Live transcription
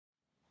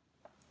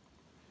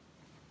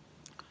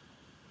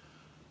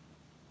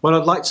Well,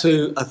 I'd like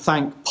to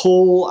thank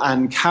Paul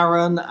and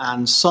Karen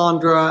and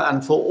Sandra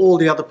and for all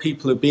the other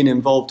people who've been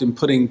involved in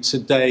putting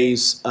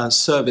today's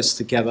service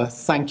together.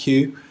 Thank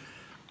you.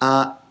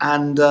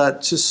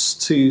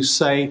 Just to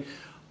say,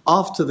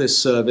 after this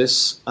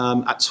service,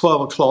 at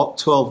 12 o'clock,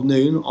 12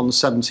 noon on the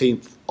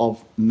 17th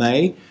of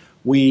May,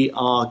 we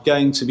are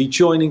going to be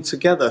joining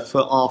together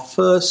for our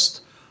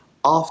first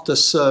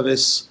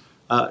after-service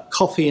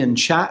coffee and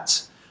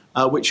chat,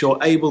 which you're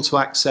able to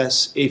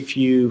access if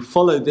you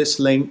follow this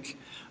link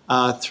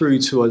through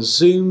to a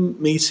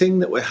Zoom meeting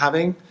that we're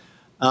having.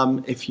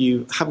 If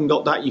you haven't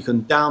got that, you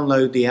can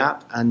download the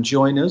app and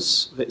join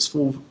us. It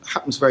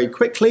happens very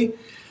quickly.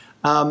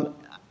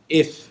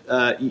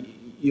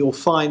 You'll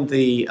find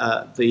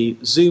the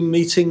Zoom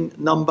meeting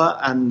number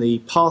and the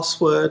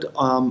password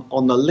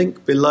on the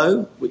link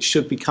below, which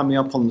should be coming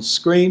up on the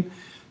screen.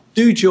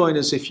 Do join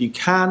us if you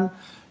can.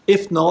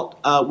 If not,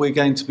 we're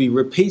going to be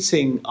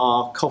repeating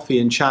our coffee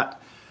and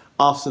chat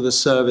after the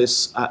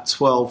service at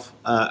 12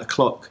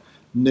 o'clock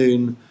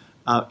noon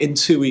in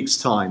 2 weeks'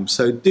 time.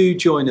 So do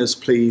join us,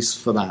 please,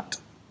 for that.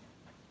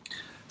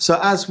 So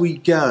as we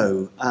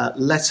go,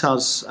 let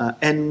us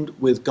end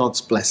with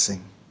God's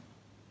blessing.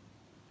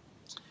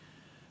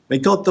 May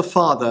God the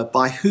Father,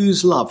 by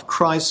whose love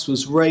Christ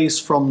was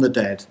raised from the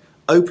dead,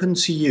 open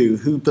to you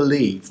who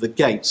believe the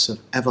gates of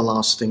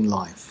everlasting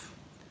life.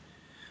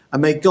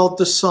 And may God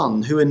the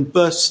Son, who in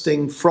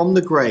bursting from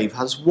the grave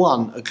has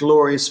won a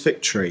glorious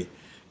victory,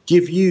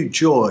 give you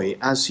joy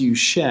as you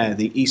share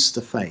the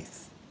Easter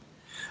faith.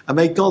 And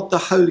may God the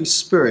Holy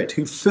Spirit,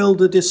 who filled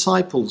the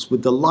disciples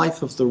with the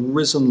life of the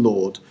risen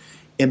Lord,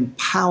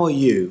 empower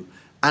you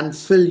and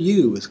fill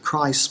you with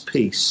Christ's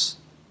peace.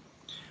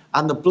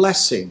 And the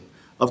blessing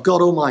of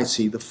God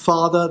Almighty, the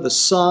Father, the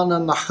Son,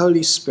 and the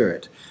Holy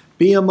Spirit,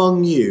 be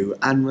among you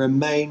and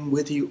remain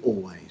with you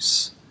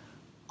always.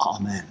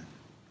 Amen.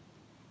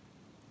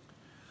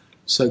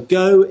 So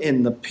go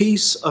in the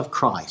peace of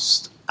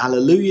Christ.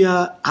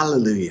 Alleluia,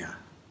 alleluia.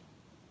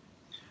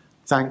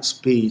 Thanks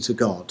be to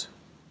God.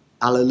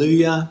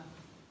 Alleluia,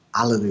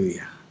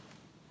 alleluia.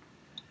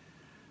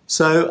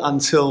 So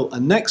until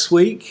next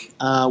week,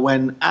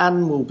 when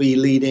Anne will be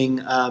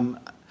leading,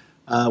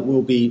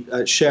 we'll be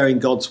sharing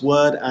God's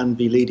word and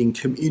be leading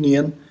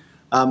communion.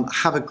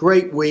 Have a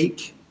great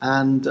week,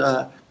 and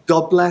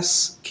God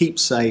bless, keep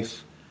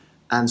safe,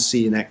 and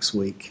see you next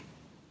week.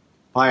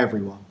 Bye,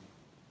 everyone.